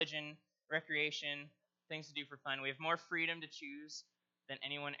television, recreation, things to do for fun. We have more freedom to choose than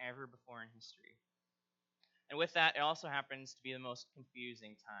anyone ever before in history. And with that, it also happens to be the most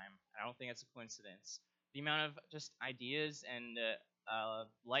confusing time. I don't think that's a coincidence. The amount of just ideas and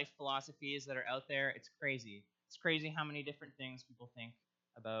life philosophies that are out there, it's crazy. It's crazy how many different things people think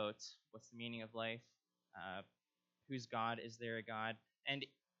about what's the meaning of life, uh, who's God, is there a God? And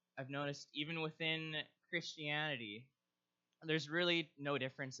I've noticed even within Christianity, there's really no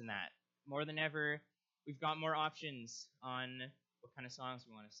difference in that. More than ever, we've got more options on what kind of songs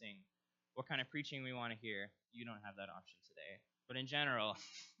we want to sing, what kind of preaching we want to hear. You don't have that option today. But in general,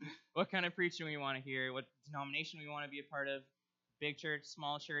 what kind of preaching we want to hear, what denomination we want to be a part of, big church,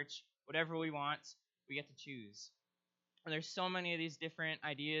 small church, whatever we want, we get to choose. And there's so many of these different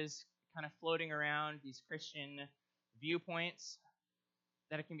ideas kind of floating around, these Christian viewpoints,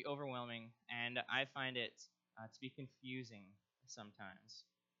 that it can be overwhelming, and I find it to be confusing sometimes.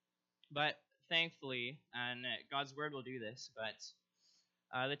 But thankfully, and God's word will do this,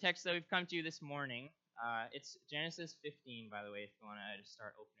 but the text that we've come to this morning, it's Genesis 15, by the way, if you want to just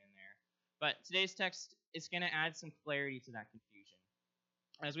start opening there. But today's text is going to add some clarity to that confusion.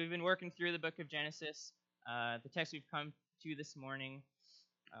 As we've been working through the book of Genesis, the text we've come to this morning,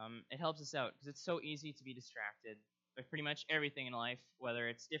 it helps us out because it's so easy to be distracted by pretty much everything in life, whether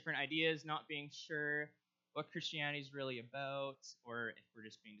it's different ideas, not being sure what Christianity is really about, or if we're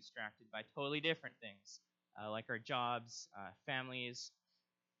just being distracted by totally different things, like our jobs, families.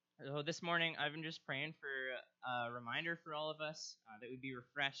 So this morning, I've been just praying for a reminder for all of us that we'd be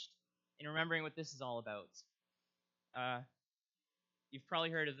refreshed in remembering what this is all about. You've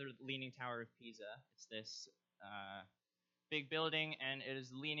probably heard of the Leaning Tower of Pisa. It's this big building, and it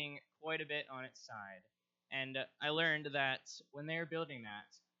is leaning quite a bit on its side. And I learned that when they were building that,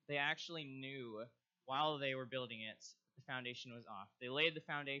 they actually knew while they were building it that the foundation was off. They laid the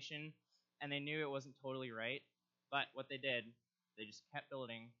foundation, and they knew it wasn't totally right. But what they did, they just kept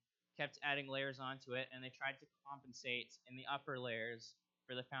building, kept adding layers onto it, and they tried to compensate in the upper layers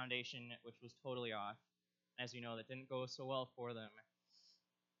for the foundation, which was totally off. As you know, that didn't go so well for them.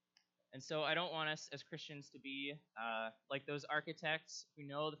 And so I don't want us as Christians to be like those architects who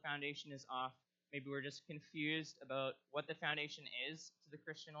know the foundation is off. Maybe we're just confused about what the foundation is to the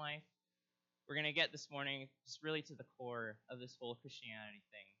Christian life. We're going to get this morning just really to the core of this whole Christianity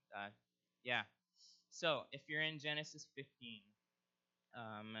thing. So if you're in Genesis 15,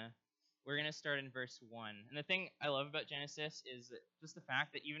 we're going to start in verse 1. And the thing I love about Genesis is just the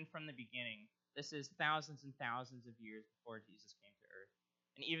fact that even from the beginning, this is thousands and thousands of years before Jesus came to earth.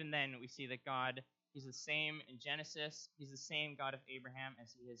 And even then, we see that God, He's the same in Genesis. He's the same God of Abraham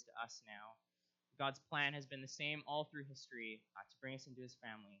as He is to us now. God's plan has been the same all through history to bring us into His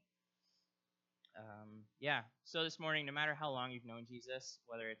family. So this morning, no matter how long you've known Jesus,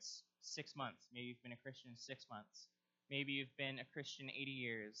 whether it's 6 months, maybe you've been a Christian 6 months, maybe you've been a Christian 80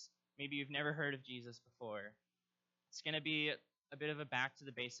 years, maybe you've never heard of Jesus before, it's going to be a bit of a back to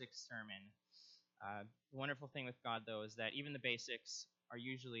the basics sermon. The wonderful thing with God, though, is that even the basics are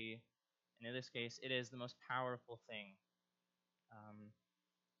usually, and in this case, it is the most powerful thing.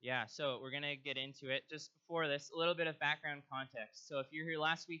 So we're going to get into it. Just before this, a little bit of background context. So if you're here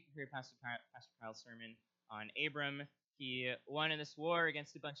last week, you heard Pastor Kyle's sermon on Abram. He won in this war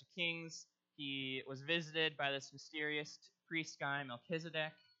against a bunch of kings. He was visited by this mysterious priest guy,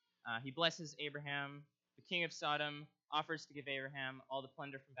 Melchizedek. He blesses Abraham. The king of Sodom offers to give Abraham all the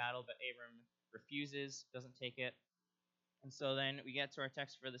plunder from battle, but Abram refuses, doesn't take it. And so then we get to our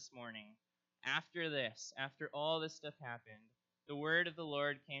text for this morning. After this, after all this stuff happened, the word of the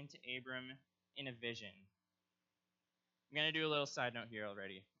Lord came to Abram in a vision. I'm going to do a little side note here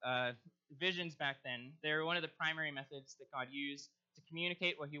already. Visions back then, they were one of the primary methods that God used to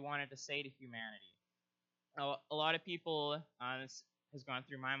communicate what He wanted to say to humanity. Now, a lot of people, this has gone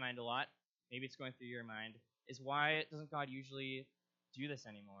through my mind a lot, maybe it's going through your mind, is why doesn't God usually do this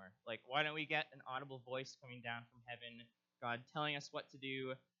anymore? Like, why don't we get an audible voice coming down from heaven, God telling us what to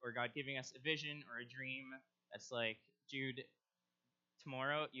do, or God giving us a vision or a dream that's like, Jude,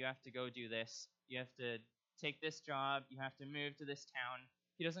 tomorrow you have to go do this. You have to take this job. You have to move to this town.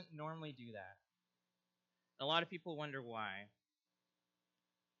 He doesn't normally do that. A lot of people wonder why.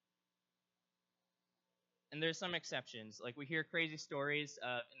 And there's some exceptions. Like we hear crazy stories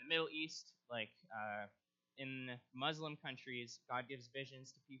in the Middle East, like in Muslim countries, God gives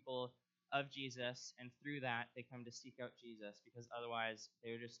visions to people of Jesus, and through that they come to seek out Jesus, because otherwise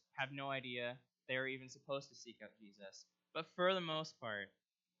they would just have no idea they were even supposed to seek out Jesus. But for the most part,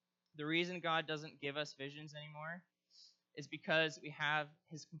 the reason God doesn't give us visions anymore is because we have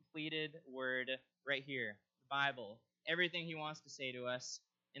His completed word right here, the Bible. Everything He wants to say to us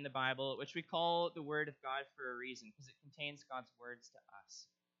in the Bible, which we call the Word of God for a reason, because it contains God's words to us.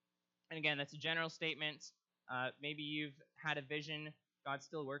 And again, that's a general statement. Maybe you've had a vision. God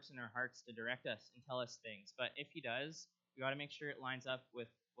still works in our hearts to direct us and tell us things. But if he does, we got to make sure it lines up with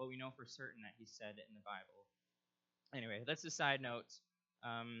what we know for certain that he said in the Bible. Anyway, that's a side note.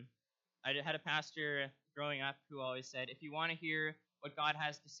 I had a pastor growing up who always said, if you want to hear what God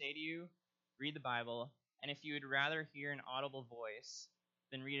has to say to you, read the Bible. And if you would rather hear an audible voice,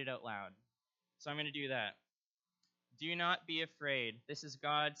 then read it out loud. So I'm going to do that. Do not be afraid. This is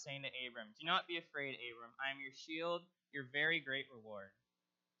God saying to Abram. Do not be afraid, Abram. I am your shield, your very great reward.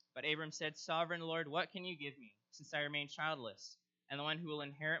 But Abram said, Sovereign Lord, what can you give me, since I remain childless? And the one who will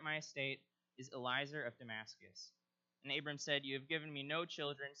inherit my estate is Eliezer of Damascus. And Abram said, You have given me no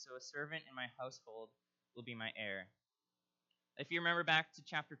children, so a servant in my household will be my heir. If you remember back to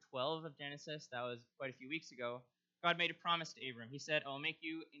chapter 12 of Genesis, that was quite a few weeks ago, God made a promise to Abram. He said, I'll make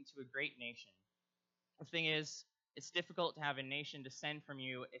you into a great nation. The thing is, it's difficult to have a nation descend from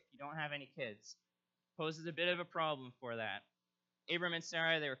you if you don't have any kids. Poses a bit of a problem for that. Abram and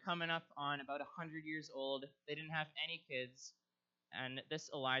Sarai, they were coming up on about 100 years old. They didn't have any kids. And this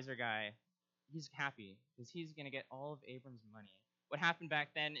Eliezer guy, he's happy because he's going to get all of Abram's money. What happened back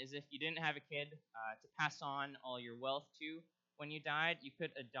then is if you didn't have a kid to pass on all your wealth to, when you died, you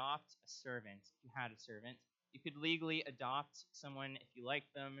could adopt a servant if you had a servant. You could legally adopt someone if you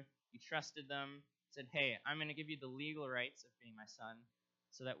liked them, you trusted them, said, hey, I'm going to give you the legal rights of being my son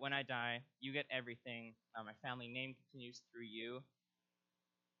so that when I die, you get everything. My family name continues through you.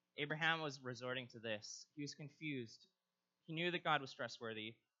 Abraham was resorting to this. He was confused. He knew that God was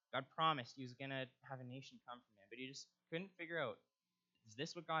trustworthy. God promised he was going to have a nation come from him, but he just couldn't figure out, is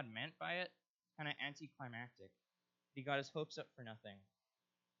this what God meant by it? Kind of anticlimactic. He got his hopes up for nothing.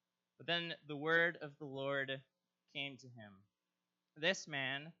 But then the word of the Lord came to him. This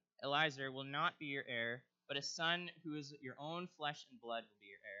man, Eliezer, will not be your heir, but a son who is your own flesh and blood will be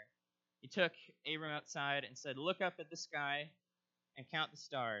your heir. He took Abram outside and said, Look up at the sky and count the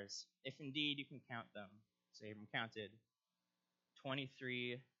stars, if indeed you can count them. So Abram counted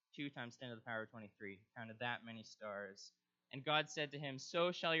 23, 2 times 10 to the power of 23, counted that many stars. And God said to him,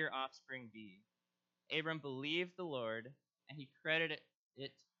 So shall your offspring be. Abram believed the Lord, and he credited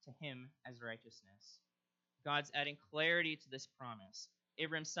it to him as righteousness. God's adding clarity to this promise.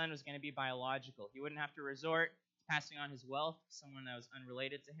 Abram's son was going to be biological. He wouldn't have to resort to passing on his wealth to someone that was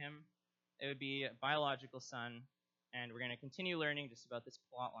unrelated to him. It would be a biological son, and we're going to continue learning just about this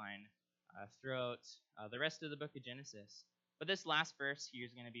plot line throughout the rest of the book of Genesis. But this last verse here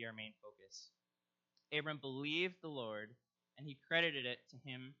is going to be our main focus. Abram believed the Lord, and he credited it to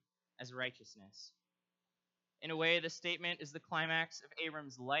him as righteousness. In a way, this statement is the climax of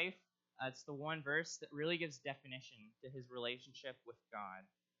Abram's life. It's the one verse that really gives definition to his relationship with God.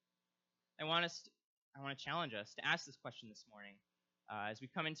 I want to challenge us to ask this question this morning as we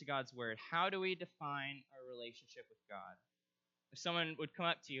come into God's Word. How do we define our relationship with God? If someone would come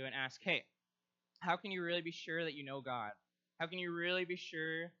up to you and ask, hey, how can you really be sure that you know God? How can you really be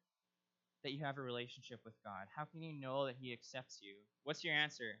sure that you have a relationship with God? How can you know that he accepts you? What's your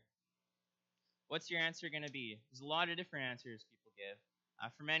answer? What's your answer going to be? There's a lot of different answers people give.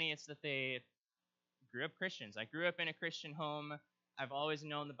 For many, it's that they grew up Christians. I grew up in a Christian home. I've always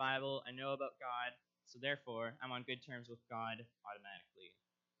known the Bible. I know about God. So therefore, I'm on good terms with God automatically.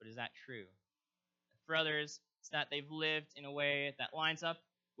 But is that true? For others, it's that they've lived in a way that lines up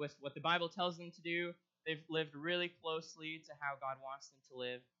with what the Bible tells them to do. They've lived really closely to how God wants them to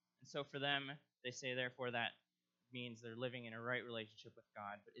live. And so for them, they say, therefore, that means they're living in a right relationship with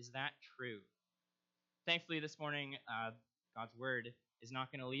God. But is that true? Thankfully, this morning, God's Word is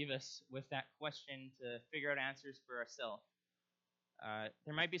not going to leave us with that question to figure out answers for ourselves.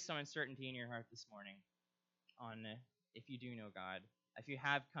 There might be some uncertainty in your heart this morning on if you do know God. If you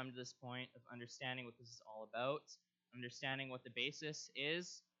have come to this point of understanding what this is all about, understanding what the basis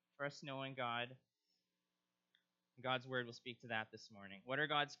is for us knowing God, God's Word will speak to that this morning. What are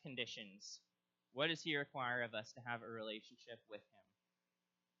God's conditions? What does he require of us to have a relationship with him?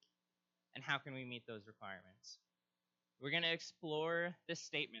 And how can we meet those requirements? We're going to explore this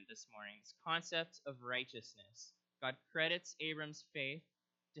statement this morning, this concept of righteousness. God credits Abram's faith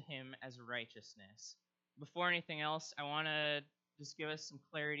to him as righteousness. Before anything else, I want to just give us some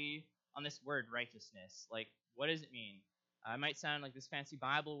clarity on this word, righteousness. Like, what does it mean? It might sound like this fancy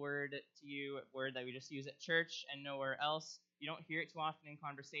Bible word to you, a word that we just use at church and nowhere else. You don't hear it too often in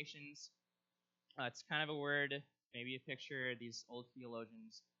conversations. It's kind of a word, maybe a picture, these old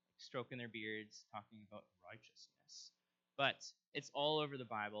theologians stroking their beards, talking about righteousness. But it's all over the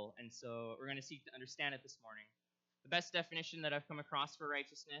Bible, and so we're going to seek to understand it this morning. The best definition that I've come across for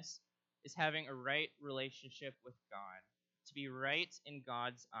righteousness is having a right relationship with God, to be right in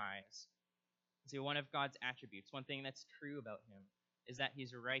God's eyes. See, one of God's attributes, one thing that's true about him, is that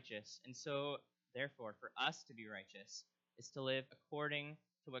he's righteous. And so, therefore, for us to be righteous is to live according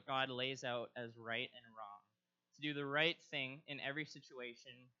to what God lays out as right and wrong. To do the right thing in every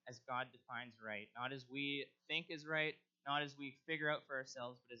situation as God defines right, not as we think is right, not as we figure out for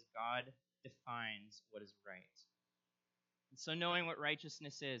ourselves, but as God defines what is right. And so knowing what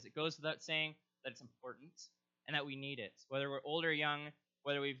righteousness is, it goes without saying that it's important and that we need it. Whether we're old or young,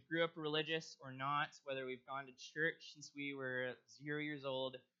 whether we've grew up religious or not, whether we've gone to church since we were 0 years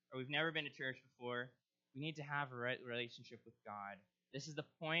old, or we've never been to church before, we need to have a right relationship with God. This is the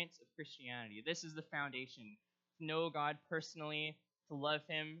point of Christianity. This is the foundation. To know God personally, to love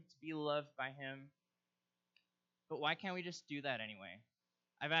him, to be loved by him. But why can't we just do that anyway?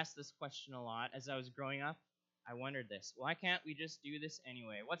 I've asked this question a lot as I was growing up. I wondered this. Why can't we just do this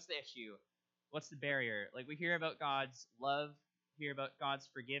anyway? What's the issue? What's the barrier? Like, we hear about God's love, hear about God's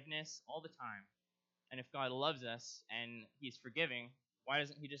forgiveness all the time. And if God loves us and he's forgiving, why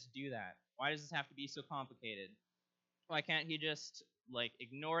doesn't he just do that? Why does this have to be so complicated? Why can't he just,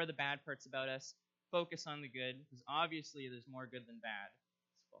 ignore the bad parts about us, focus on the good? Because obviously there's more good than bad.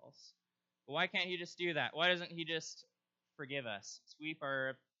 It's false. But why can't he just do that? Why doesn't he just forgive us, sweep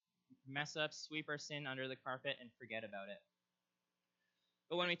our mess ups, sweep our sin under the carpet, and forget about it?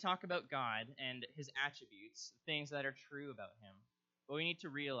 But when we talk about God and his attributes, things that are true about him, what we need to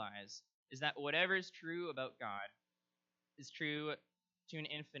realize is that whatever is true about God is true to an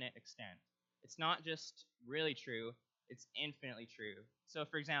infinite extent. It's not just really true, it's infinitely true. So,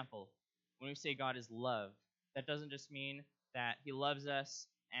 for example, when we say God is love, that doesn't just mean that he loves us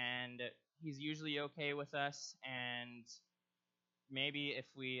and he's usually okay with us, and maybe if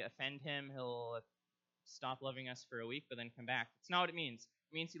we offend him, he'll stop loving us for a week but then come back. It's not what it means.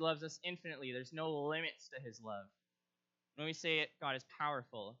 It means he loves us infinitely. There's no limits to his love. When we say it, God is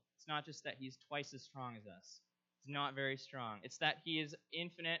powerful, it's not just that he's twice as strong as us. He's not very strong. It's that he is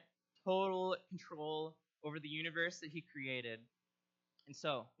infinite, total control over the universe that he created. And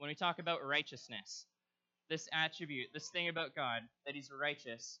so, when we talk about righteousness, this attribute, this thing about God, that he's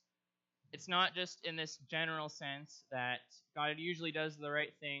righteous, it's not just in this general sense that God usually does the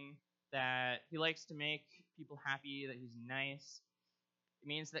right thing, that he likes to make people happy, that he's nice. It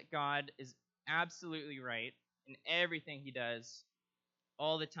means that God is absolutely right in everything he does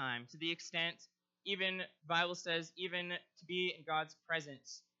all the time, to the extent, even Bible says, even to be in God's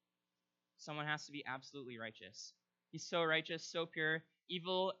presence, someone has to be absolutely righteous. He's so righteous, so pure,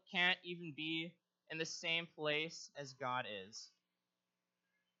 evil can't even be in the same place as God is.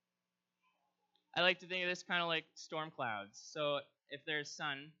 I like to think of this kind of like storm clouds. So if there's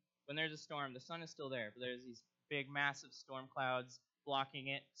sun, when there's a storm, the sun is still there, but there's these big, massive storm clouds blocking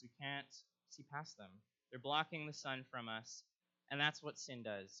it, so we can't see past them. They're blocking the sun from us, and that's what sin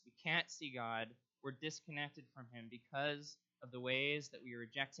does. We can't see God. We're disconnected from him because of the ways that we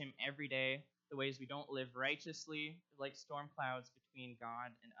reject him every day, the ways we don't live righteously, like storm clouds between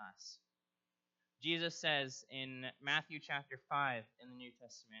God and us. Jesus says in Matthew chapter 5 in the New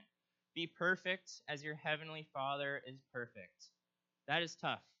Testament, "Be perfect as your heavenly Father is perfect." That is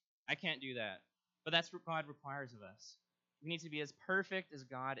tough. I can't do that. But that's what God requires of us. We need to be as perfect as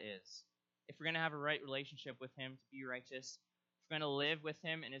God is. If we're going to have a right relationship with him, to be righteous, if we're going to live with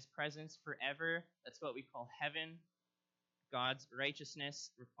him in his presence forever, that's what we call heaven. God's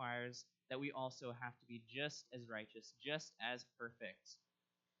righteousness requires that we also have to be just as righteous, just as perfect.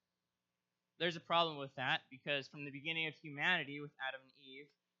 There's a problem with that because from the beginning of humanity with Adam and Eve,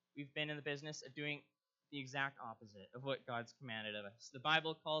 we've been in the business of doing the exact opposite of what God's commanded of us. The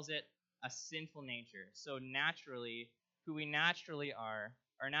Bible calls it a sinful nature. So naturally, who we naturally are,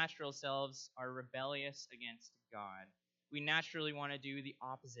 our natural selves are rebellious against God. We naturally want to do the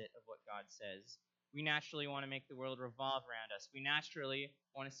opposite of what God says. We naturally want to make the world revolve around us. We naturally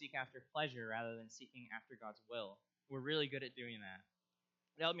want to seek after pleasure rather than seeking after God's will. We're really good at doing that.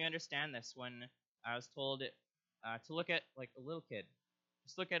 It helped me understand this when I was told to look at like a little kid.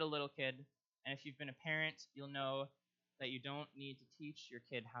 Just look at a little kid, and if you've been a parent, you'll know that you don't need to teach your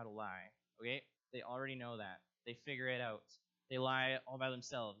kid how to lie. Okay? They already know that. They figure it out. They lie all by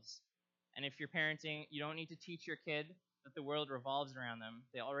themselves. And if you're parenting, you don't need to teach your kid that the world revolves around them.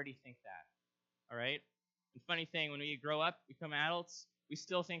 They already think that. All right? And funny thing, when we grow up, become adults, we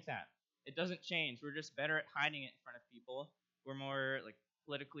still think that. It doesn't change. We're just better at hiding it in front of people. We're more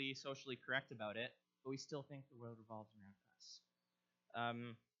politically, socially correct about it, but we still think the world revolves around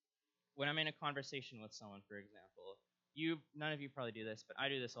us. When I'm in a conversation with someone, for example, none of you probably do this, but I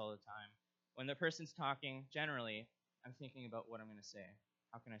do this all the time. When the person's talking, generally, I'm thinking about what I'm going to say.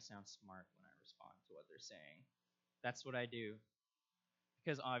 How can I sound smart when I respond to what they're saying? That's what I do.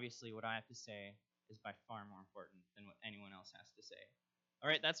 Because obviously, what I have to say is by far more important than what anyone else has to say. All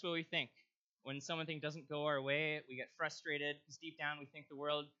right, that's what we think. When something doesn't go our way, we get frustrated because deep down we think the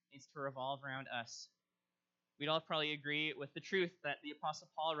world needs to revolve around us. We'd all probably agree with the truth that the Apostle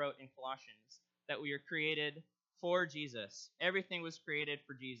Paul wrote in Colossians, that we are created for Jesus. Everything was created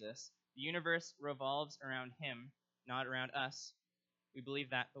for Jesus. The universe revolves around him, not around us. We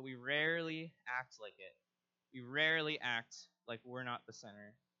believe that, but we rarely act like it. We rarely act like we're not the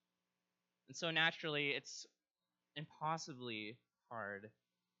center. And so naturally, it's impossibly hard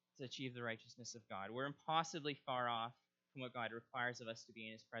to achieve the righteousness of God. We're impossibly far off from what God requires of us to be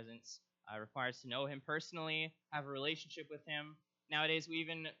in his presence, requires to know him personally, have a relationship with him. Nowadays,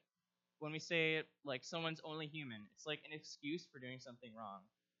 when we say like someone's only human, it's like an excuse for doing something wrong.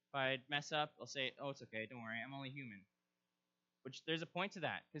 If I mess up, I'll say, oh, it's okay, don't worry, I'm only human. Which there's a point to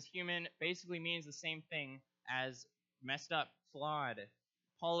that, because human basically means the same thing as messed up, flawed.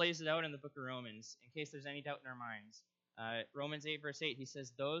 Paul lays it out in the book of Romans, in case there's any doubt in our minds. Romans 8, verse 8, he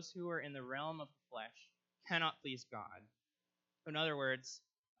says, those who are in the realm of the flesh cannot please God. In other words,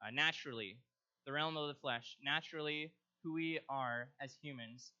 naturally, the realm of the flesh, naturally, who we are as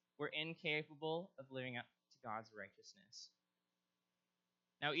humans, we're incapable of living up to God's righteousness.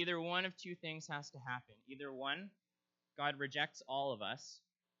 Now, either one of two things has to happen. Either one, God rejects all of us,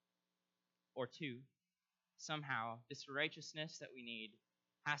 or two, somehow this righteousness that we need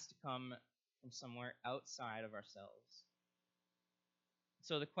has to come from somewhere outside of ourselves.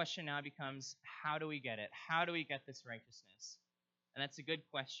 So the question now becomes, how do we get it? How do we get this righteousness? And that's a good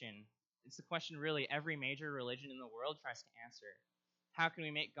question. It's the question really every major religion in the world tries to answer. How can we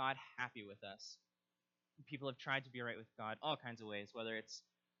make God happy with us? People have tried to be right with God all kinds of ways, whether it's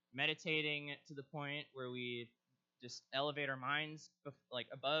meditating to the point where we just elevate our minds like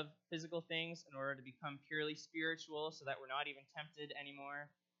above physical things in order to become purely spiritual so that we're not even tempted anymore.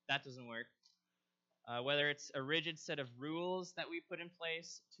 That doesn't work. Whether it's a rigid set of rules that we put in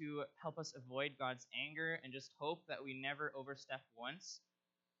place to help us avoid God's anger and just hope that we never overstep once.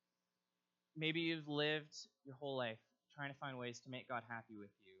 Maybe you've lived your whole life trying to find ways to make God happy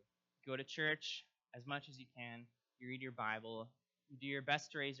with you. Go to church as much as you can. You read your Bible. You do your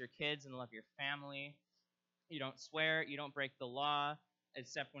best to raise your kids and love your family. You don't swear. You don't break the law,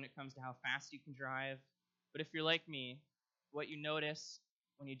 except when it comes to how fast you can drive. But if you're like me, what you notice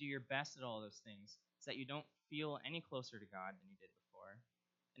when you do your best at all those things is that you don't feel any closer to God than you did before.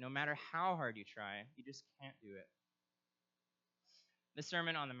 And no matter how hard you try, you just can't do it. The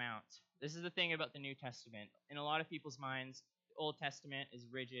Sermon on the Mount. This is the thing about the New Testament. In a lot of people's minds, the Old Testament is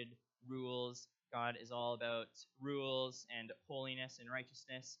rigid rules. God is all about rules and holiness and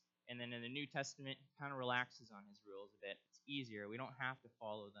righteousness. And then in the New Testament, he kind of relaxes on his rules a bit. It's easier. We don't have to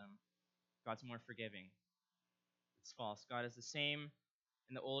follow them. God's more forgiving. It's false. God is the same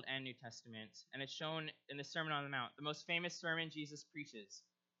in the Old and New Testament. And it's shown in the Sermon on the Mount, the most famous sermon Jesus preaches.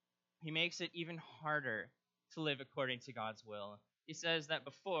 He makes it even harder to live according to God's will. He says that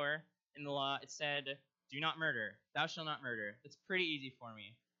before, in the law, it said, do not murder. Thou shalt not murder. That's pretty easy for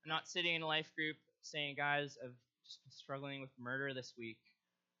me. I'm not sitting in a life group saying, guys, I've just been struggling with murder this week.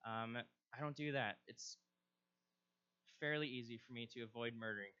 I don't do that. It's fairly easy for me to avoid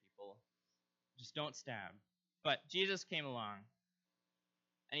murdering people. Just don't stab. But Jesus came along,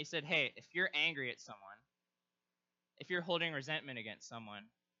 and he said, hey, if you're angry at someone, if you're holding resentment against someone,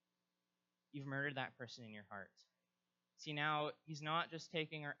 you've murdered that person in your heart. See, now, he's not just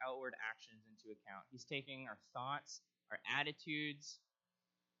taking our outward actions into account. He's taking our thoughts, our attitudes.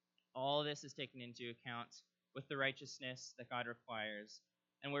 All this is taken into account with the righteousness that God requires.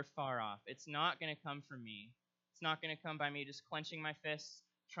 And we're far off. It's not going to come from me. It's not going to come by me just clenching my fists,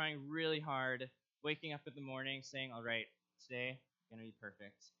 trying really hard, waking up in the morning saying, all right, today I'm going to be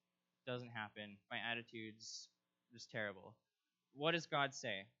perfect. It doesn't happen. My attitude's just terrible. What does God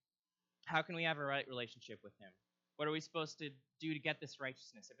say? How can we have a right relationship with him? What are we supposed to do to get this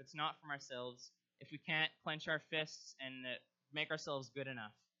righteousness? If it's not from ourselves, if we can't clench our fists and make ourselves good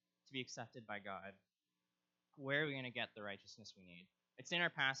enough to be accepted by God, where are we going to get the righteousness we need? It's in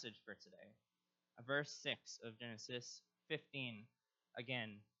our passage for today. Verse 6 of Genesis 15.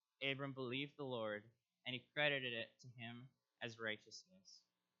 Again, Abram believed the Lord, and he credited it to him as righteousness.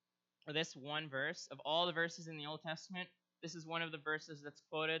 For this one verse, of all the verses in the Old Testament, this is one of the verses that's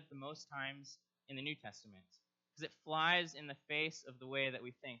quoted the most times in the New Testament, because it flies in the face of the way that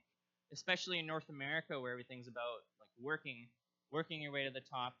we think, especially in North America, where everything's about like working your way to the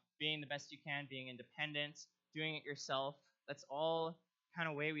top, being the best you can, being independent, doing it yourself. That's all kind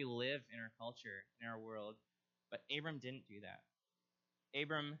of way we live in our culture, in our world. But Abram didn't do that.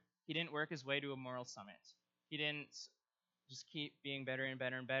 Abram, he didn't work his way to a moral summit. He didn't just keep being better and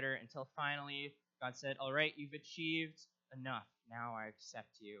better and better until finally God said, all right, you've achieved enough. Now I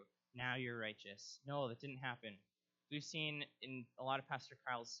accept you. Now you're righteous. No, that didn't happen. We've seen in a lot of Pastor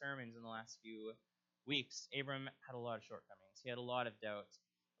Kyle's sermons in the last few weeks, Abram had a lot of shortcomings. He had a lot of doubts,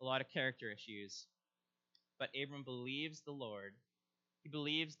 a lot of character issues. But Abram believes the Lord. He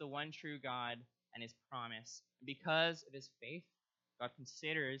believes the one true God and his promise. And because of his faith, God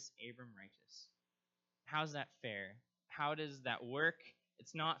considers Abram righteous. How's that fair? How does that work?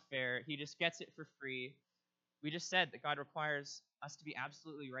 It's not fair. He just gets it for free. We just said that God requires us to be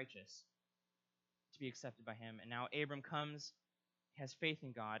absolutely righteous to be accepted by him. And now Abram comes, has faith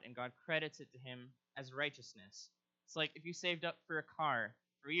in God, and God credits it to him as righteousness. It's like if you saved up for a car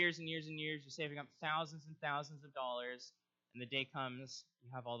for years and years and years, you're saving up thousands and thousands of dollars, and the day comes, you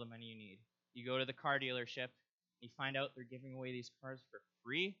have all the money you need. You go to the car dealership, you find out they're giving away these cars for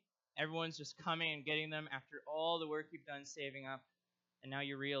free. Everyone's just coming and getting them after all the work you've done saving up, and now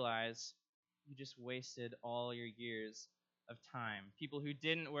you realize you just wasted all your years of time. People who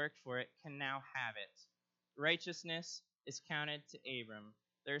didn't work for it can now have it. Righteousness is counted to Abram.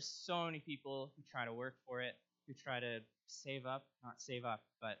 There's so many people who try to work for it, who try to not save up,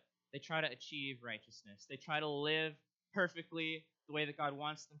 but they try to achieve righteousness. They try to live perfectly the way that God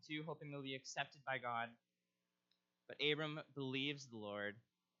wants them to, hoping they'll be accepted by God. But Abram believes the Lord,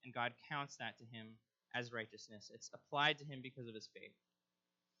 and God counts that to him as righteousness. It's applied to him because of his faith.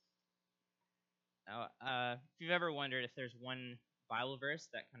 Now, if you've ever wondered if there's one Bible verse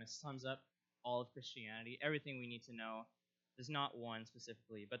that kind of sums up all of Christianity, everything we need to know, there's not one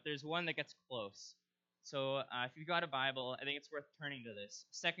specifically, but there's one that gets close. So if you've got a Bible, I think it's worth turning to this.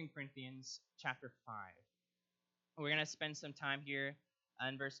 2 Corinthians chapter 5. We're going to spend some time here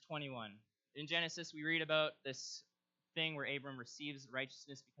in verse 21. In Genesis, we read about this thing where Abram receives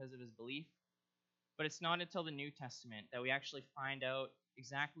righteousness because of his belief. But it's not until the New Testament that we actually find out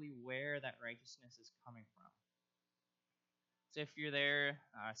exactly where that righteousness is coming from. So if you're there,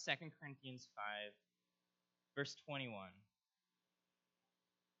 2 Corinthians 5, verse 21.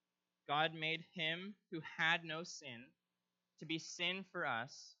 God made him who had no sin to be sin for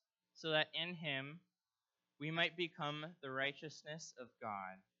us, so that in him we might become the righteousness of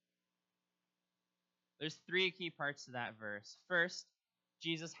God. There's three key parts to that verse. First,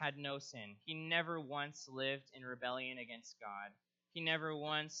 Jesus had no sin. He never once lived in rebellion against God. He never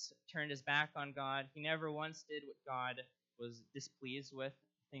once turned his back on God. He never once did what God was displeased with,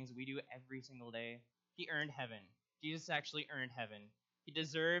 things we do every single day. He earned heaven. Jesus actually earned heaven. He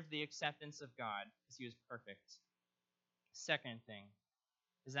deserved the acceptance of God because he was perfect. Second thing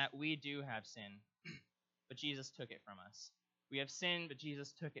is that we do have sin, but Jesus took it from us. We have sin, but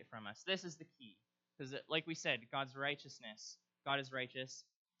Jesus took it from us. This is the key. Because like we said, God's righteousness. God is righteous.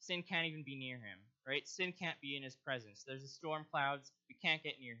 Sin can't even be near him, right? Sin can't be in his presence. There's the storm clouds. We can't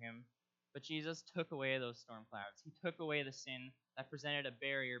get near him. But Jesus took away those storm clouds. He took away the sin that presented a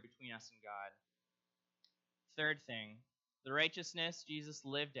barrier between us and God. Third thing, the righteousness Jesus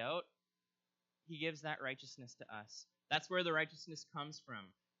lived out, he gives that righteousness to us. That's where the righteousness comes from.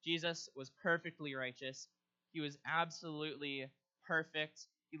 Jesus was perfectly righteous. He was absolutely perfect.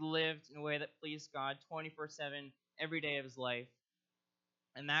 He lived in a way that pleased God 24/7 every day of his life.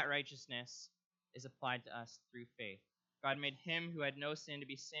 And that righteousness is applied to us through faith. God made him who had no sin to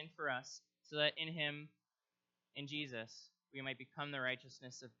be sin for us, so that in him, in Jesus, we might become the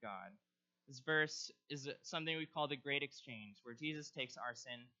righteousness of God. This verse is something we call the great exchange, where Jesus takes our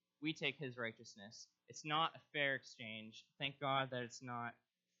sin, we take his righteousness. It's not a fair exchange. Thank God that it's not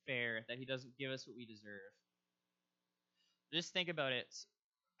fair, that he doesn't give us what we deserve. Just think about it,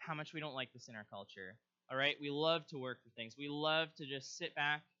 how much we don't like this in our culture. All right, we love to work for things. We love to just sit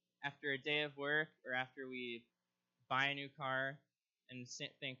back after a day of work or after we buy a new car and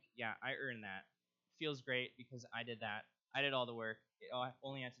think, yeah, I earned that. It feels great because I did that. I did all the work. It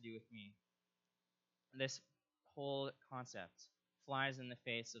only had to do with me. This whole concept flies in the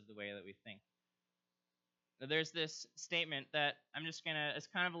face of the way that we think. Now, there's this statement that I'm just going to, as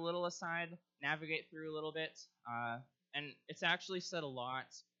kind of a little aside, navigate through a little bit. And it's actually said a lot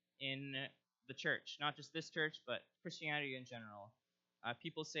in the church, not just this church, but Christianity in general.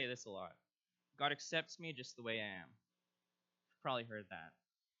 People say this a lot. God accepts me just the way I am. You've probably heard that.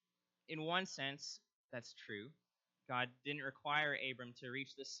 In one sense, that's true. God didn't require Abram to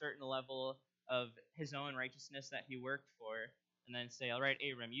reach this certain level of his own righteousness that he worked for, and then say, all right,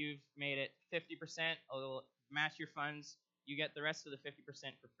 Abram, you've made it 50%, I'll match your funds, you get the rest of the 50%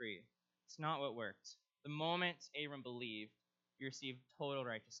 for free. It's not what worked. The moment Abram believed, we receive total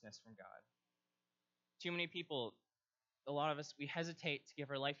righteousness from God. Too many people, a lot of us, we hesitate to give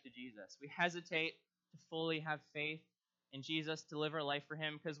our life to Jesus. We hesitate to fully have faith in Jesus, to live our life for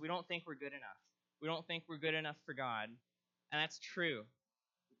him, because we don't think we're good enough. We don't think we're good enough for God. And that's true.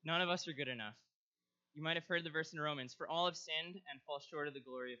 None of us are good enough. You might have heard the verse in Romans, for all have sinned and fall short of the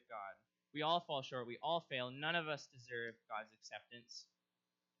glory of God. We all fall short. We all fail. None of us deserve God's acceptance.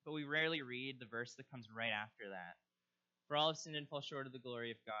 But we rarely read the verse that comes right after that. For all have sinned and fall short of the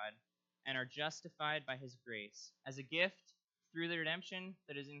glory of God, and are justified by his grace as a gift through the redemption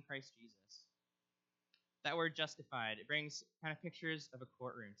that is in Christ Jesus. That word justified, it brings kind of pictures of a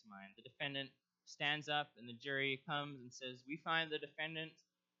courtroom to mind. The defendant stands up and the jury comes and says, we find the defendant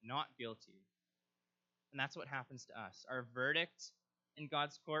not guilty. And that's what happens to us. Our verdict in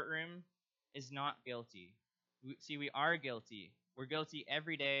God's courtroom is not guilty. We are guilty. We're guilty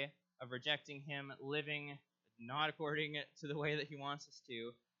every day of rejecting him, living not according to the way that he wants us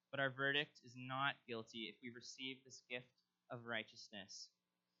to, but our verdict is not guilty if we receive this gift of righteousness.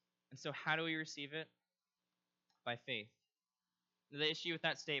 And so how do we receive it? By faith. The issue with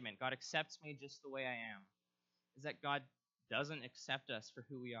that statement, God accepts me just the way I am, is that God doesn't accept us for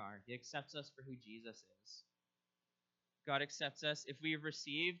who we are. He accepts us for who Jesus is. God accepts us if we've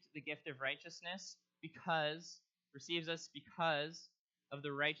received the gift of righteousness receives us because of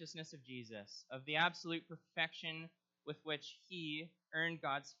the righteousness of Jesus, of the absolute perfection with which he earned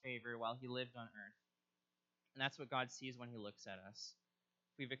God's favor while he lived on earth. And that's what God sees when he looks at us.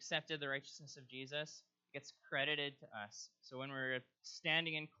 If we've accepted the righteousness of Jesus, it gets credited to us. So when we're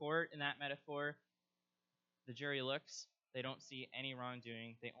standing in court in that metaphor, the jury looks, they don't see any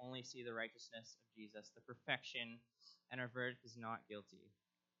wrongdoing. They only see the righteousness of Jesus, the perfection, and our verdict is not guilty.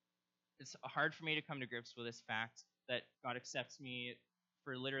 It's hard for me to come to grips with this fact that God accepts me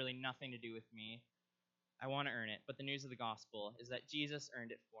for literally nothing to do with me. I want to earn it, but the news of the gospel is that Jesus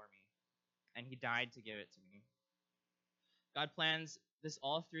earned it for me, and he died to give it to me. God plans this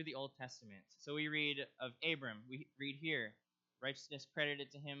all through the Old Testament. So we read of Abram. We read here, righteousness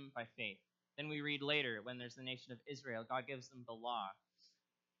credited to him by faith. Then we read later, when there's the nation of Israel, God gives them the law.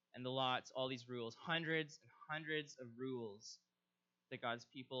 And the law, it's all these rules, hundreds and hundreds of rules that God's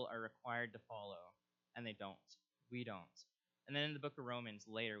people are required to follow. And they don't. We don't. And then in the book of Romans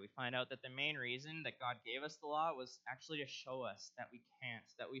later, we find out that the main reason that God gave us the law was actually to show us that we can't,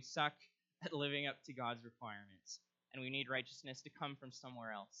 that we suck at living up to God's requirements. And we need righteousness to come from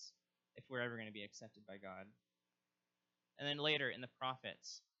somewhere else if we're ever going to be accepted by God. And then later in the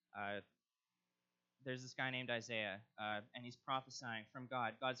prophets, there's this guy named Isaiah, and he's prophesying from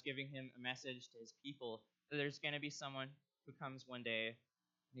God. God's giving him a message to his people that there's going to be someone who comes one day,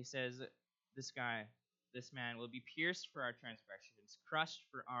 and he says, this man will be pierced for our transgressions, crushed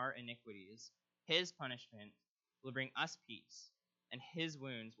for our iniquities. His punishment will bring us peace, and his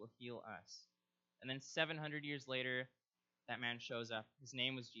wounds will heal us. And then 700 years later, that man shows up. His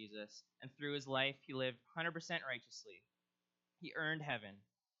name was Jesus, and through his life, he lived 100% righteously. He earned heaven.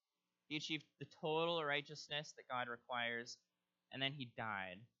 He achieved the total righteousness that God requires, and then he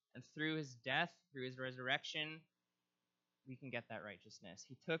died. And through his death, through his resurrection, we can get that righteousness.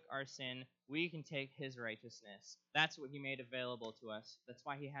 He took our sin. We can take his righteousness. That's what he made available to us. That's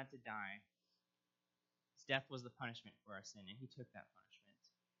why he had to die. His death was the punishment for our sin, and he took that punishment.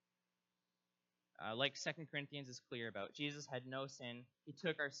 Like 2 Corinthians is clear about, Jesus had no sin. He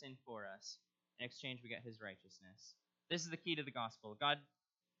took our sin for us. In exchange, we get his righteousness. This is the key to the gospel.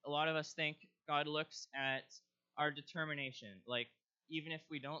 A lot of us think God looks at our determination. Like, even if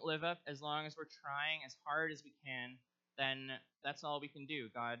we don't live up, as long as we're trying as hard as we can, then that's all we can do.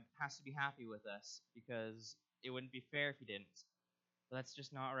 God has to be happy with us because it wouldn't be fair if he didn't. But that's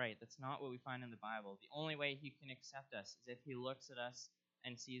just not right. That's not what we find in the Bible. The only way he can accept us is if he looks at us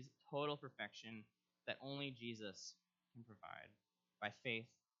and sees total perfection that only Jesus can provide by faith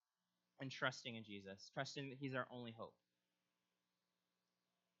and trusting in Jesus, trusting that he's our only hope.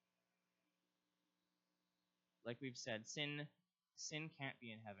 Like we've said, sin can't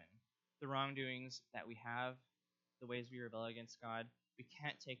be in heaven. The wrongdoings that we have, the ways we rebel against God, we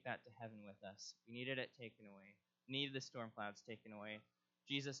can't take that to heaven with us. We needed it taken away. We needed the storm clouds taken away.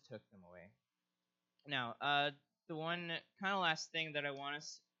 Jesus took them away. Now, the one kind of last thing that I want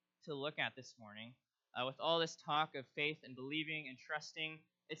us to look at this morning, with all this talk of faith and believing and trusting,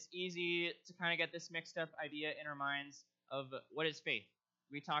 it's easy to kind of get this mixed up idea in our minds of what is faith.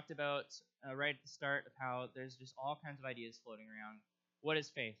 We talked about right at the start of how there's just all kinds of ideas floating around. What is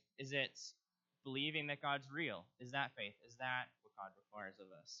faith? Is it believing that God's real? Is that faith? Is that what God requires of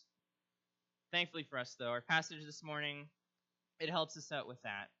us? Thankfully for us, though, our passage this morning, it helps us out with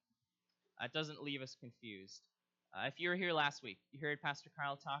that. It doesn't leave us confused. If you were here last week, you heard Pastor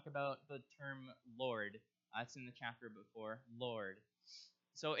Kyle talk about the term Lord. It's in the chapter before, Lord.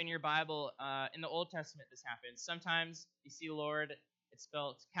 So in your Bible, in the Old Testament, this happens. Sometimes you see Lord, it's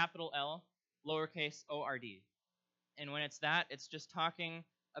spelled capital L, lowercase O-R-D. And when it's that, it's just talking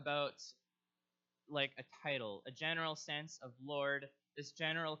about like a title, a general sense of Lord, this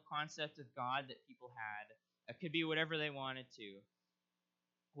general concept of God that people had. It could be whatever they wanted to,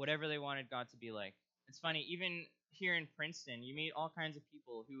 whatever they wanted God to be like. It's funny, even here in Princeton, you meet all kinds of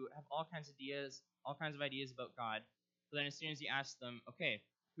people who have all kinds of ideas about God. But then as soon as you ask them, okay,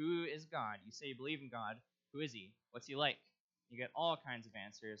 who is God? You say you believe in God. Who is he? What's he like? You get all kinds of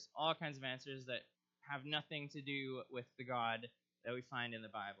answers that have nothing to do with the God that we find in the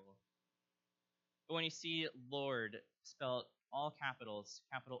Bible. But when you see Lord spelled all capitals,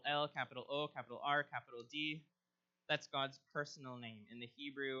 capital L, capital O, capital R, capital D, that's God's personal name. In the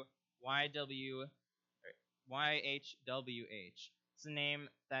Hebrew, YHWH. It's a name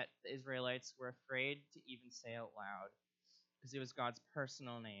that the Israelites were afraid to even say out loud because it was God's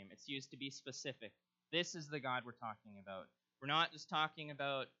personal name. It's used to be specific. This is the God we're talking about. We're not just talking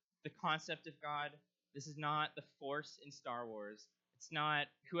about the concept of God. This is not the Force in Star Wars. It's not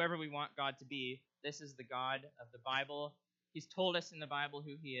whoever we want God to be. This is the God of the Bible. He's told us in the Bible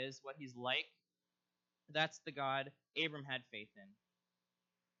who he is, what he's like. That's the God Abram had faith in.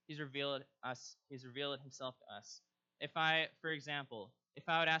 He's revealed himself to us. For example, if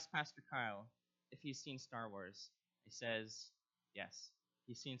I would ask Pastor Kyle if he's seen Star Wars, he says, yes,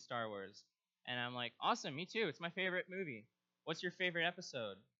 he's seen Star Wars. And I'm like, awesome, me too. It's my favorite movie. What's your favorite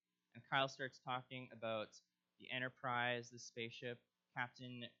episode? And Kyle starts talking about the Enterprise, the spaceship,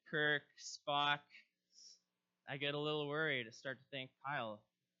 Captain Kirk, Spock. I get a little worried. I start to think, Kyle,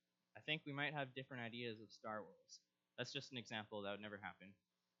 I think we might have different ideas of Star Wars. That's just an example. That would never happen.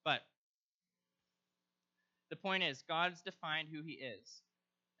 But the point is, God's defined who he is.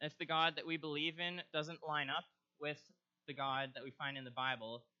 And if the God that we believe in doesn't line up with the God that we find in the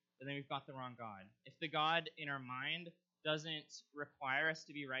Bible, then we've got the wrong God. If the God in our mind doesn't require us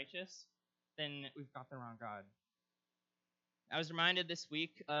to be righteous, then we've got the wrong God. I was reminded this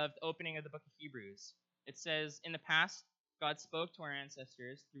week of the opening of the book of Hebrews. It says, in the past, God spoke to our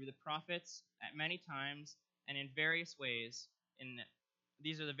ancestors through the prophets at many times and in various ways.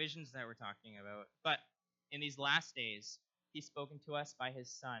 These are the visions that we're talking about. But in these last days, he's spoken to us by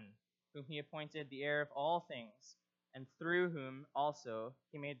his Son, whom he appointed the heir of all things, and through whom also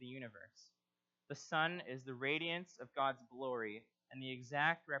he made the universe. The Son is the radiance of God's glory and the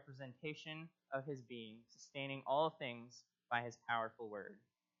exact representation of his being, sustaining all things by his powerful word.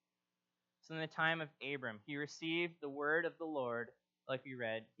 So in the time of Abram, he received the word of the Lord, like we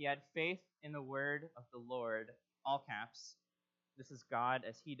read. He had faith in the word of the Lord, all caps. This is God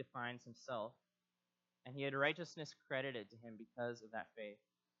as he defines himself. And he had righteousness credited to him because of that faith.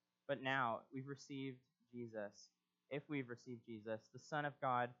 But now we've received Jesus. If we've received Jesus, the Son of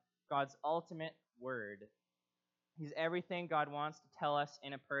God, God's ultimate word. He's everything God wants to tell us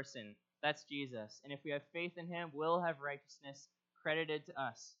in a person. That's Jesus. And if we have faith in him, we'll have righteousness credited to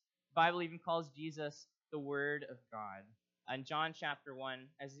us. The Bible even calls Jesus the Word of God. In John chapter 1,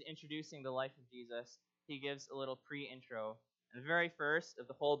 as he's introducing the life of Jesus, he gives a little pre-intro. And the very first of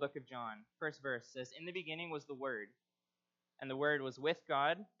the whole book of John, first verse, says, in the beginning was the Word, and the Word was with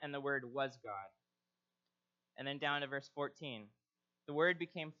God, and the Word was God. And then down to verse 14, the Word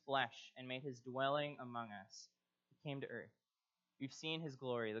became flesh and made his dwelling among us. He came to earth. We've seen his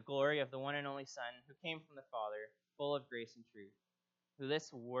glory, the glory of the one and only Son, who came from the Father, full of grace and truth. Who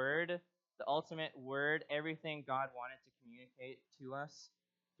this Word, the ultimate Word, everything God wanted to communicate to us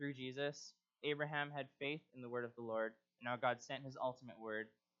through Jesus, Abraham had faith in the word of the Lord, and now God sent his ultimate word.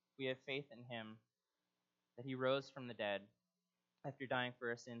 We have faith in him, that he rose from the dead. After dying for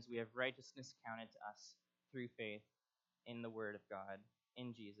our sins, we have righteousness counted to us through faith in the word of God,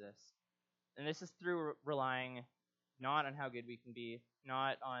 in Jesus. And this is through relying not on how good we can be,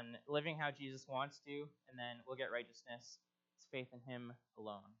 not on living how Jesus wants to, and then we'll get righteousness. It's faith in him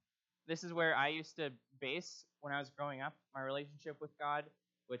alone. This is where I used to base, when I was growing up, my relationship with God,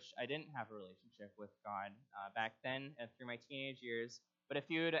 which I didn't have a relationship with God back then and through my teenage years. But if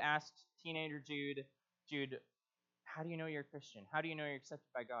you had asked teenager Jude, how do you know you're a Christian? How do you know you're accepted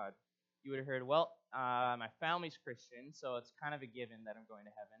by God? You would have heard, well, my family's Christian, so it's kind of a given that I'm going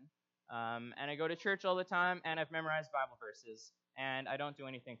to heaven. And I go to church all the time, and I've memorized Bible verses. And I don't do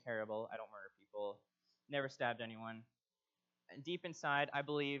anything terrible. I don't murder people. Never stabbed anyone. And deep inside, I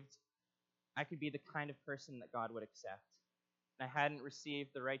believed I could be the kind of person that God would accept. And I hadn't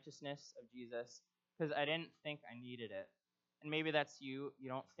received the righteousness of Jesus because I didn't think I needed it. And maybe that's you. You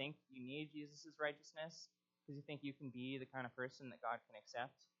don't think you need Jesus' righteousness because you think you can be the kind of person that God can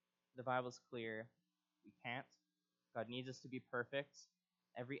accept. The Bible's clear. We can't. God needs us to be perfect.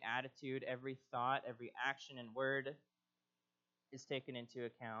 Every attitude, every thought, every action and word is taken into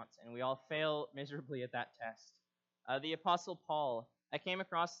account, and we all fail miserably at that test. The Apostle Paul, I came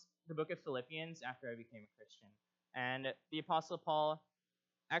across the book of Philippians after I became a Christian, and the Apostle Paul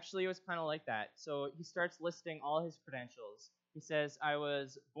actually was kind of like that. So he starts listing all his credentials. He says, I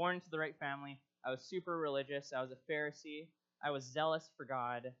was born into the right family, I was super religious, I was a Pharisee, I was zealous for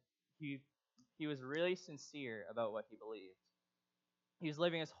God. He was really sincere about what he believed. He was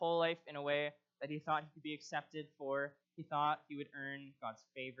living his whole life in a way that he thought he could be accepted for. He thought he would earn God's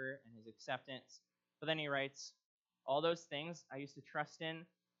favor and his acceptance. But then he writes, all those things I used to trust in,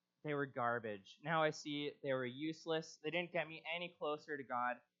 they were garbage. Now I see they were useless. They didn't get me any closer to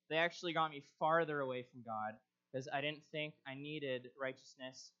God. They actually got me farther away from God because I didn't think I needed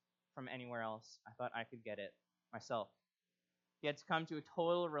righteousness from anywhere else. I thought I could get it myself. He had to come to a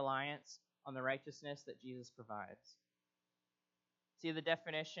total reliance on the righteousness that Jesus provides. See, the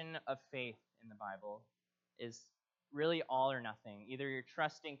definition of faith in the Bible is really all or nothing. Either you're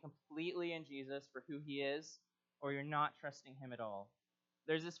trusting completely in Jesus for who he is, or you're not trusting him at all.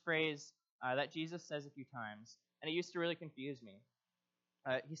 There's this phrase that Jesus says a few times, and it used to really confuse me.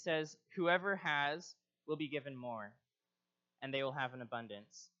 He says, whoever has will be given more, and they will have an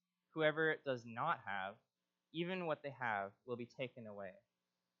abundance. Whoever does not have, even what they have, will be taken away.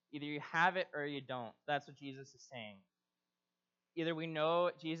 Either you have it or you don't. That's what Jesus is saying. Either we know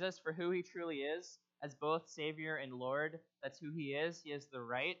Jesus for who he truly is, as both Savior and Lord, that's who he is. He has the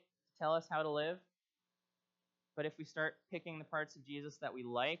right to tell us how to live. But if we start picking the parts of Jesus that we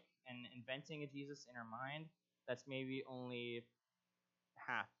like and inventing a Jesus in our mind, that's maybe only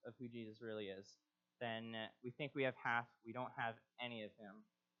half of who Jesus really is. Then we think we have half, we don't have any of him.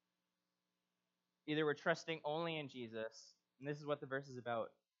 Either we're trusting only in Jesus, and this is what the verse is about.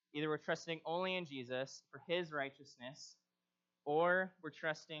 Either we're trusting only in Jesus for his righteousness, or we're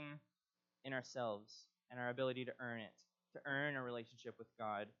trusting in ourselves and our ability to earn it, to earn a relationship with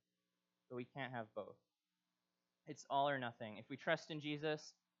God. But we can't have both. It's all or nothing. If we trust in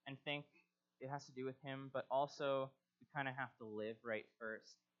Jesus and think it has to do with him, but also we kind of have to live right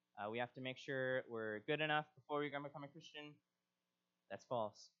first. We have to make sure we're good enough before we become a Christian. That's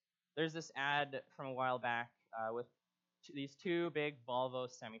false. There's this ad from a while back with these two big Volvo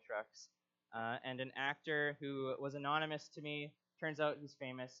semi-trucks. And an actor who was anonymous to me, turns out he's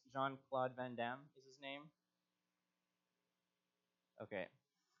famous. Jean-Claude Van Damme is his name. Okay.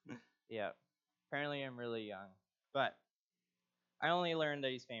 Yeah. Apparently I'm really young. But I only learned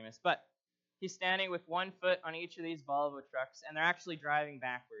that he's famous. But he's standing with one foot on each of these Volvo trucks, and they're actually driving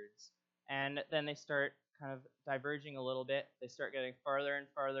backwards. And then they start kind of diverging a little bit. They start getting farther and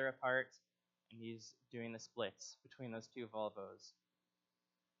farther apart, and he's doing the splits between those two Volvos.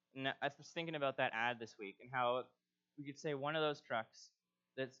 And I was thinking about that ad this week and how we could say one of those trucks,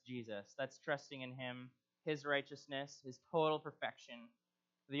 that's Jesus. That's trusting in him, his righteousness, his total perfection.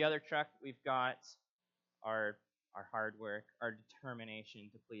 The other truck, we've got our hard work, our determination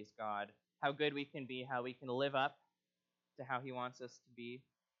to please God, how good we can be, how we can live up to how he wants us to be.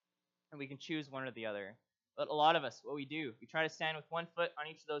 And we can choose one or the other. But a lot of us, what we do, we try to stand with one foot on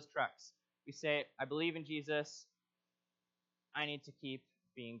each of those trucks. We say, I believe in Jesus. I need to keep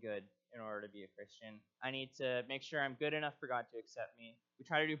being good in order to be a Christian. I need to make sure I'm good enough for God to accept me. We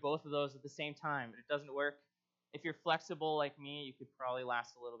try to do both of those at the same time, but it doesn't work. If you're flexible like me, you could probably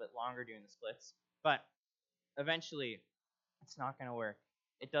last a little bit longer doing the splits. But eventually, it's not going to work.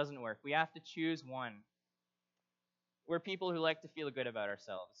 It doesn't work. We have to choose one. We're people who like to feel good about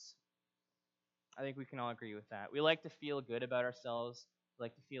ourselves. I think we can all agree with that. We like to feel good about ourselves. We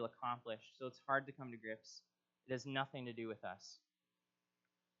like to feel accomplished. So it's hard to come to grips. It has nothing to do with us.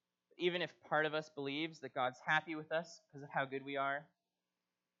 Even if part of us believes that God's happy with us because of how good we are,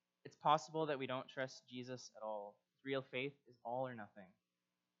 it's possible that we don't trust Jesus at all. Real faith is all or nothing.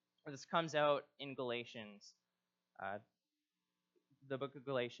 This comes out in Galatians, the book of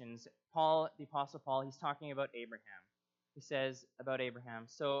Galatians. Paul, the Apostle Paul, he's talking about Abraham. He says about Abraham,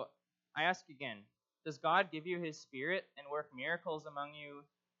 so I ask again, does God give you his Spirit and work miracles among you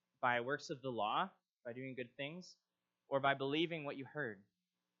by works of the law, by doing good things, or by believing what you heard?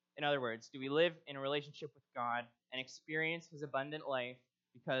 In other words, do we live in a relationship with God and experience his abundant life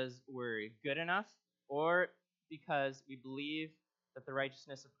because we're good enough, or because we believe that the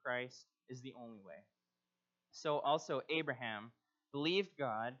righteousness of Christ is the only way? So also Abraham believed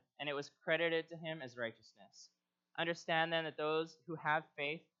God, and it was credited to him as righteousness. Understand then that those who have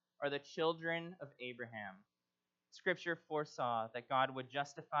faith are the children of Abraham. Scripture foresaw that God would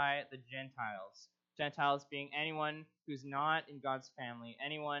justify the Gentiles Gentiles being anyone who's not in God's family,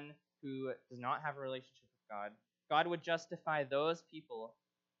 anyone who does not have a relationship with God. God would justify those people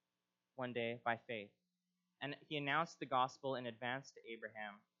one day by faith. And he announced the gospel in advance to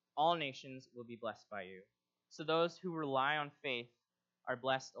Abraham. All nations will be blessed by you. So those who rely on faith are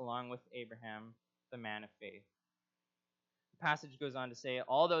blessed along with Abraham, the man of faith. The passage goes on to say,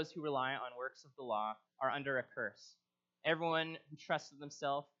 all those who rely on works of the law are under a curse. Everyone who trusts in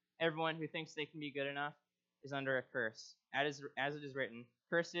themselves, everyone who thinks they can be good enough, is under a curse. As it is written,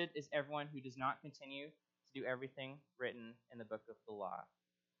 cursed is everyone who does not continue to do everything written in the book of the law.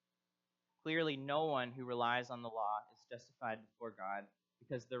 Clearly, no one who relies on the law is justified before God,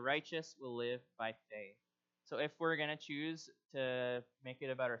 because the righteous will live by faith. So if we're going to choose to make it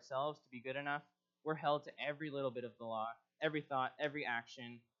about ourselves, to be good enough, we're held to every little bit of the law, every thought, every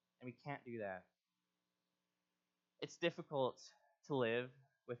action, and we can't do that. It's difficult to live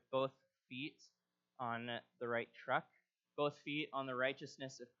with both feet on the right truck, both feet on the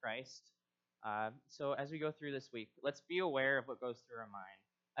righteousness of Christ. So as we go through this week, let's be aware of what goes through our mind.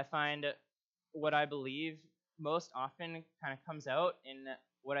 I find what I believe most often kind of comes out in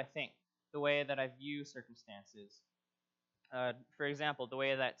what I think, the way that I view circumstances. For example, the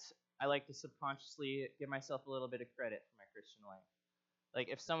way that I like to subconsciously give myself a little bit of credit for my Christian life. Like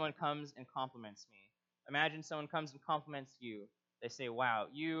if someone comes and compliments me, imagine someone comes and compliments you. They say, wow,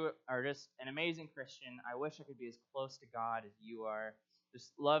 you are just an amazing Christian. I wish I could be as close to God as you are.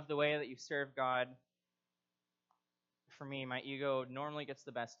 Just love the way that you serve God. For me, my ego normally gets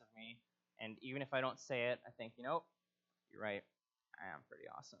the best of me. And even if I don't say it, I think, you're right. I am pretty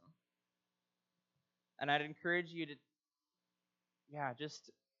awesome. And I'd encourage you to,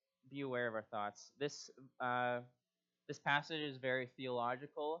 just be aware of our thoughts. This passage is very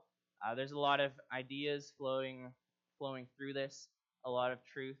theological. There's a lot of ideas flowing through this, a lot of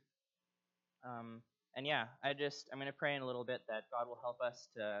truth. I'm going to pray in a little bit that God will help us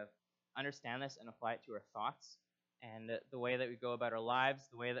to understand this and apply it to our thoughts and the way that we go about our lives,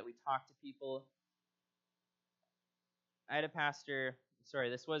 the way that we talk to people. I had a pastor,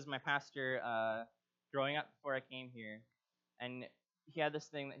 this was my pastor growing up before I came here, and he had this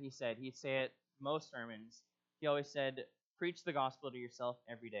thing that he said. He'd say it most sermons. He always said, preach the gospel to yourself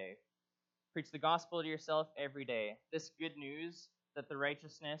every day. Preach the gospel to yourself every day. This good news that the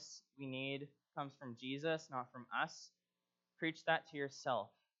righteousness we need comes from Jesus, not from us. Preach that to yourself,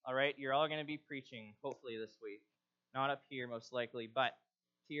 all right? You're all going to be preaching, hopefully, this week. Not up here, most likely, but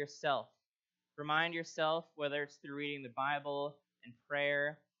to yourself. Remind yourself, whether it's through reading the Bible and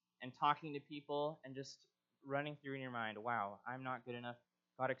prayer and talking to people and just running through in your mind, wow, I'm not good enough.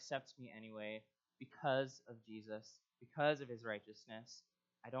 God accepts me anyway because of Jesus, because of his righteousness.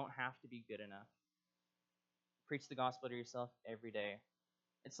 I don't have to be good enough. Preach the gospel to yourself every day.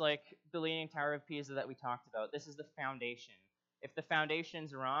 It's like the Leaning Tower of Pisa that we talked about. This is the foundation. If the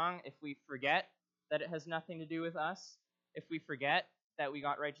foundation's wrong, if we forget that it has nothing to do with us, if we forget that we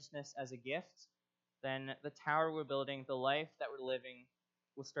got righteousness as a gift, then the tower we're building, the life that we're living,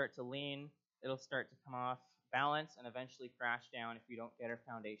 will start to lean. It'll start to come off balance and eventually crash down if we don't get our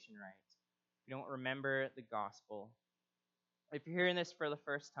foundation right. If we don't remember the gospel. If you're hearing this for the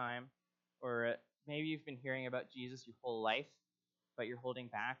first time, or maybe you've been hearing about Jesus your whole life, but you're holding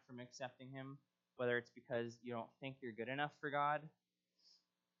back from accepting him, whether it's because you don't think you're good enough for God,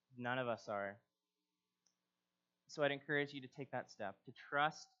 none of us are. So I'd encourage you to take that step, to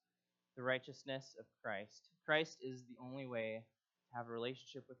trust the righteousness of Christ. Christ is the only way to have a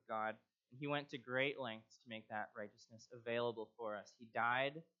relationship with God, and he went to great lengths to make that righteousness available for us. He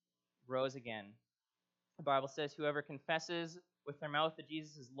died, rose again. The Bible says, whoever confesses with their mouth that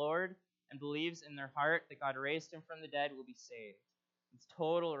Jesus is Lord and believes in their heart that God raised him from the dead will be saved. It's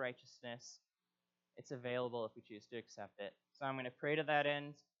total righteousness. It's available if we choose to accept it. So I'm going to pray to that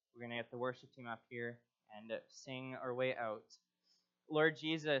end. We're going to get the worship team up here and sing our way out. Lord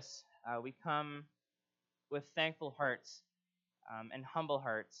Jesus, we come with thankful hearts and humble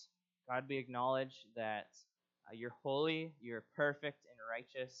hearts. God, we acknowledge that you're holy, you're perfect and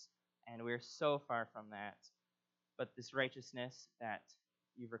righteous, and we're so far from that. But this righteousness that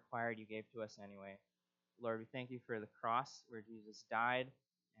you've required, you gave to us anyway. Lord, we thank you for the cross where Jesus died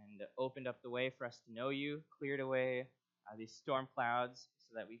and opened up the way for us to know you, cleared away these storm clouds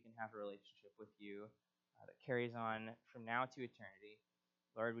so that we can have a relationship with you that carries on from now to eternity.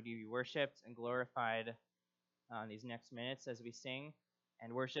 Lord, would you be worshipped and glorified these next minutes as we sing,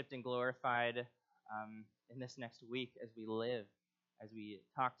 and worshipped and glorified in this next week as we live, as we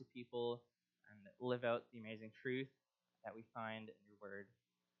talk to people and live out the amazing truth that we find in your word.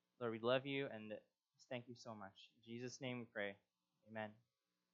 Lord, we love you and just thank you so much. In Jesus' name we pray. Amen.